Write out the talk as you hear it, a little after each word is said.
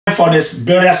for the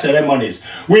burial ceremonies.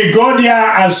 We go there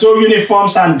and sew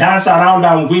uniforms and dance around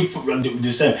and weep for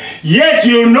the same. Yet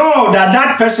you know that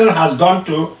that person has gone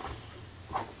to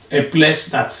a place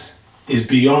that is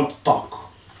beyond talk.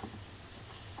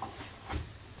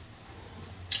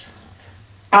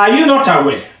 Are you not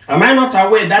aware? Am I not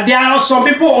aware that there are some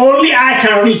people only I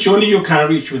can reach, only you can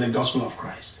reach with the gospel of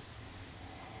Christ?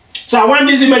 So I want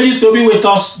these images to be with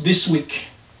us this week.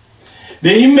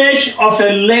 The image of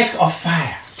a lake of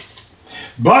fire,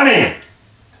 burning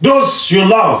those you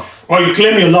love or you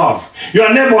claim you love,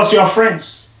 your neighbors, your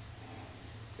friends.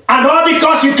 And all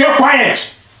because you kept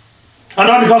quiet. And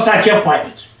all because I kept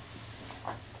quiet.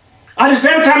 At the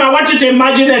same time, I want you to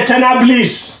imagine eternal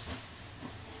bliss.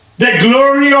 The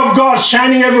glory of God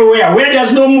shining everywhere, where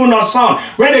there's no moon or sun,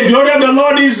 where the glory of the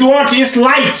Lord is what? Is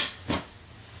light.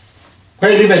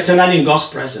 Where you live eternally in God's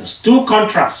presence. Two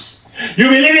contrasts.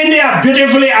 You'll be living there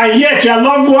beautifully, and yet your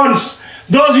loved ones,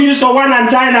 those who used to wine and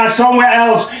dine are somewhere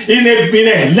else in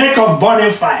a lake of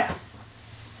burning fire.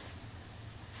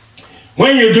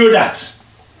 When you do that,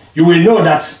 you will know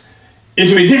that it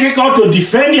will be difficult to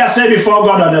defend yourself before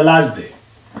God on the last day,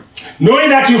 knowing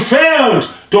that you failed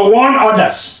to warn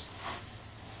others.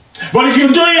 But if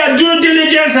you do your due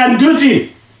diligence and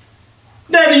duty,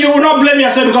 then you will not blame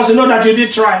yourself because you know that you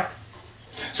did try.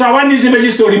 So I want these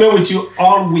images to remain with you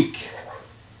all week.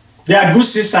 They are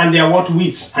gooses and they are what?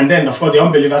 Weeds. And then, of course, the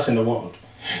unbelievers in the world.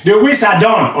 The weeds are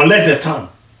done unless they turn.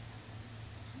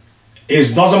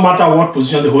 It doesn't matter what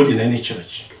position they hold in any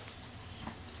church.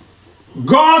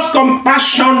 God's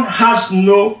compassion has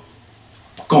no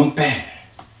compare.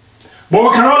 But we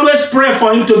can always pray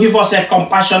for Him to give us a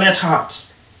compassionate heart.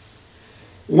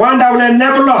 One that will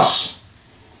enable us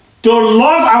to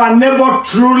love our neighbor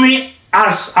truly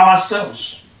as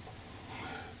ourselves.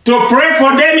 To pray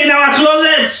for them in our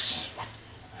closets.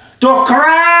 To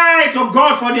cry to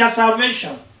God for their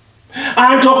salvation.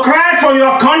 And to cry for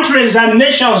your countries and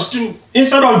nations too.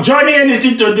 Instead of joining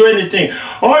anything to do anything.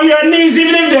 On your knees,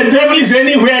 even if the devil is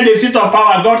anywhere in the seat of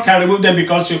power, God can remove them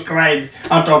because you cried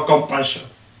out of compassion.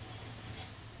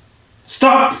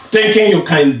 Stop thinking you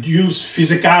can use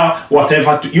physical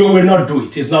whatever. You will not do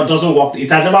it. It doesn't work.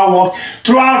 It has never worked.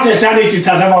 Throughout eternity, it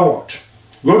has never worked.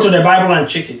 Go to the Bible and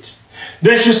check it.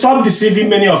 They should stop deceiving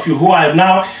many of you who are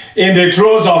now in the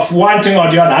throes of one thing or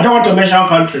the other. I don't want to mention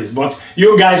countries, but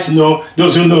you guys know,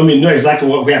 those who know me know exactly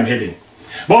where I'm heading.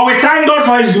 But we thank God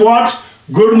for His what?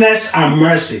 Goodness and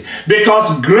mercy.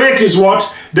 Because great is what?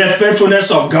 The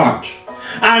faithfulness of God.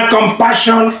 And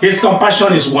compassion, His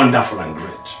compassion is wonderful and great.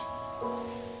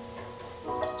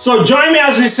 So join me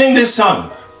as we sing this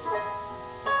song.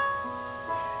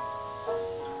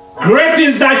 Great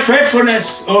is thy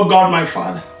faithfulness, O God my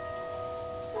Father.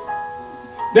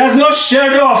 There's no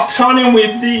shadow of turning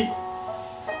with thee.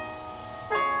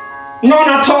 None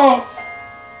at all.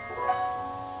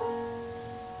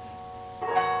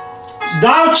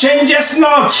 Thou changest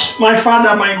not, my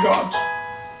Father, my God.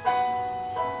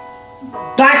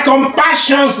 Thy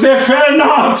compassions, they fail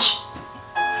not.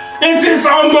 It is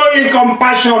ongoing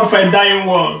compassion for a dying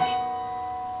world.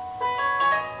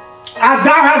 As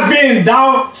thou hast been,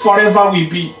 thou forever will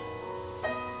be.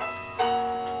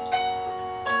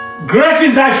 Great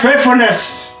is thy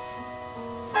faithfulness.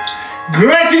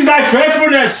 Great is thy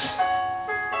faithfulness.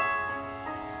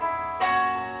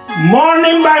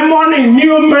 Morning by morning,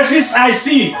 new mercies I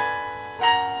see.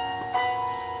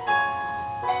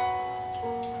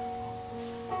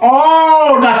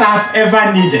 All that I've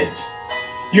ever needed,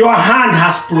 your hand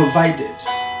has provided.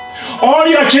 All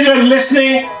your children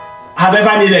listening have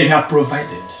ever needed, you have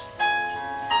provided.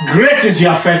 Great is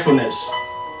your faithfulness,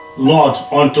 Lord,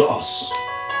 unto us.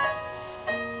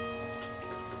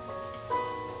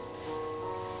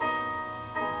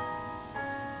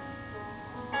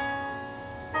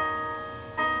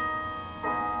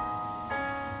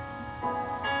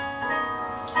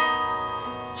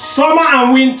 Summer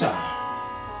and winter,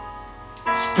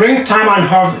 springtime and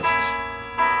harvest,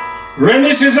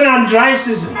 rainy season and dry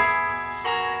season,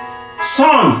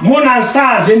 sun, moon and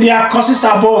stars in their courses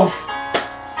above,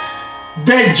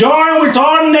 they join with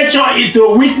all nature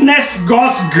to witness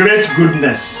God's great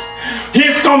goodness,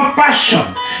 His compassion,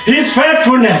 His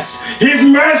faithfulness, His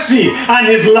mercy, and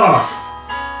His love.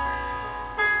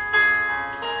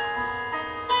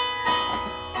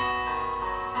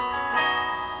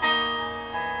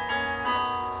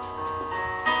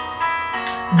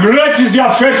 Great is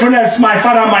your faithfulness, my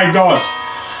Father, my God.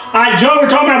 I join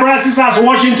with all my brothers and sisters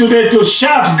watching today to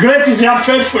shout, great is your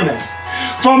faithfulness.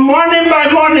 From morning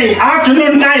by morning,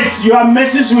 afternoon, night, your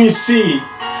mercies we see.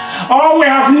 All we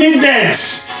have needed,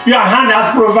 your hand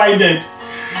has provided.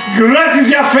 Great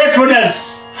is your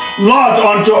faithfulness. Lord,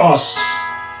 unto us.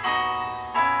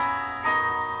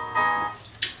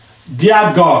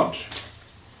 Dear God,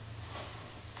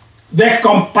 the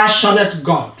compassionate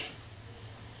God,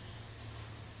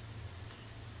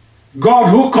 God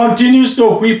who continues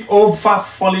to weep over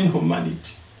fallen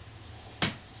humanity.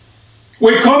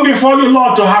 We come before you,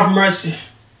 Lord, to have mercy.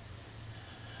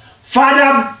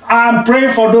 Father, I'm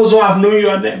praying for those who have known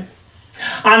your name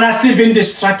and are still being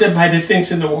distracted by the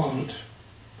things in the world.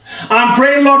 I'm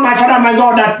praying, Lord, my Father, my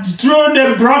God, that through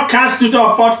the broadcast to the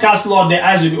podcast, Lord, their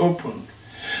eyes will be opened.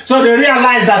 So they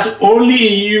realize that only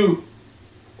in you,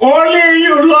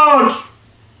 Lord,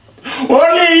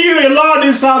 only in you, Lord,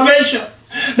 is salvation.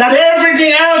 That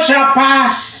everything else shall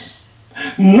pass.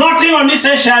 Nothing on this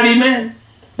earth shall remain.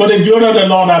 But the glory of the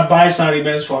Lord abides and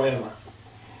remains forever.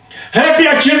 Help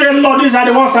your children, Lord. These are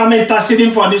the ones I'm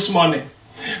interceding for this morning.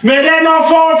 May they not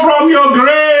fall from your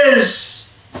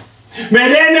grace. May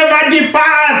they never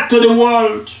depart to the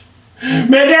world.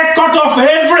 May they cut off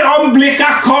every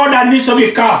umbilical cord that needs to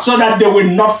be cut so that they will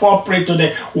not fall prey to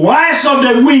the wiles of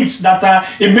the weeds that are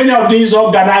in many of these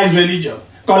organized religions,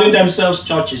 calling themselves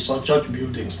churches or church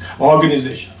buildings or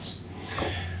organizations.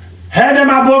 Help them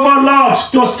above all, Lord,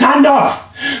 to stand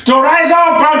up, to rise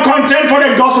up and contend for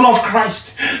the gospel of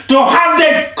Christ, to have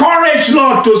the courage,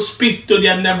 Lord, to speak to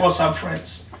their neighbors and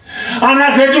friends. And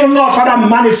as they do, Lord, Father,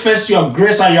 manifest your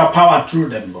grace and your power through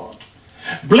them, Lord.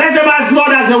 Bless them as,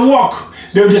 Lord, as they walk,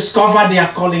 they'll discover their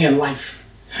calling in life.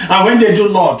 And when they do,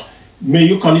 Lord, may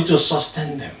you continue to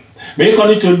sustain them. May you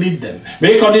continue to lead them.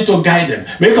 May you continue to guide them.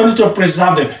 May you continue to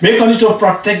preserve them. May you continue to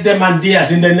protect them and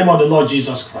theirs in the name of the Lord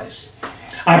Jesus Christ.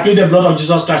 I plead the blood of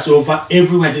Jesus Christ over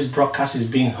everywhere this broadcast is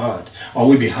being heard or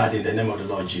will be heard in the name of the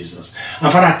Lord Jesus.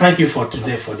 And Father, I thank you for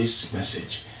today for this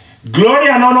message. Glory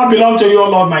and honor belong to you, O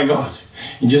Lord my God.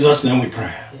 In Jesus' name we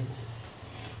pray.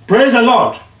 Praise the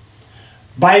Lord.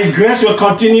 By His grace, we'll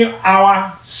continue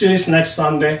our series next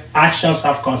Sunday, Actions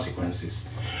Have Consequences.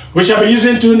 We shall be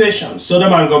using two nations,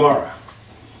 Sodom and Gomorrah,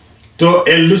 to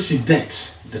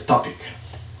elucidate the topic.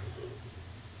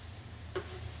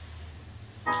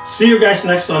 See you guys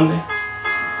next Sunday.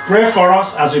 Pray for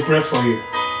us as we pray for you.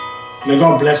 May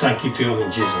God bless and keep you all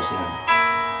in Jesus' name.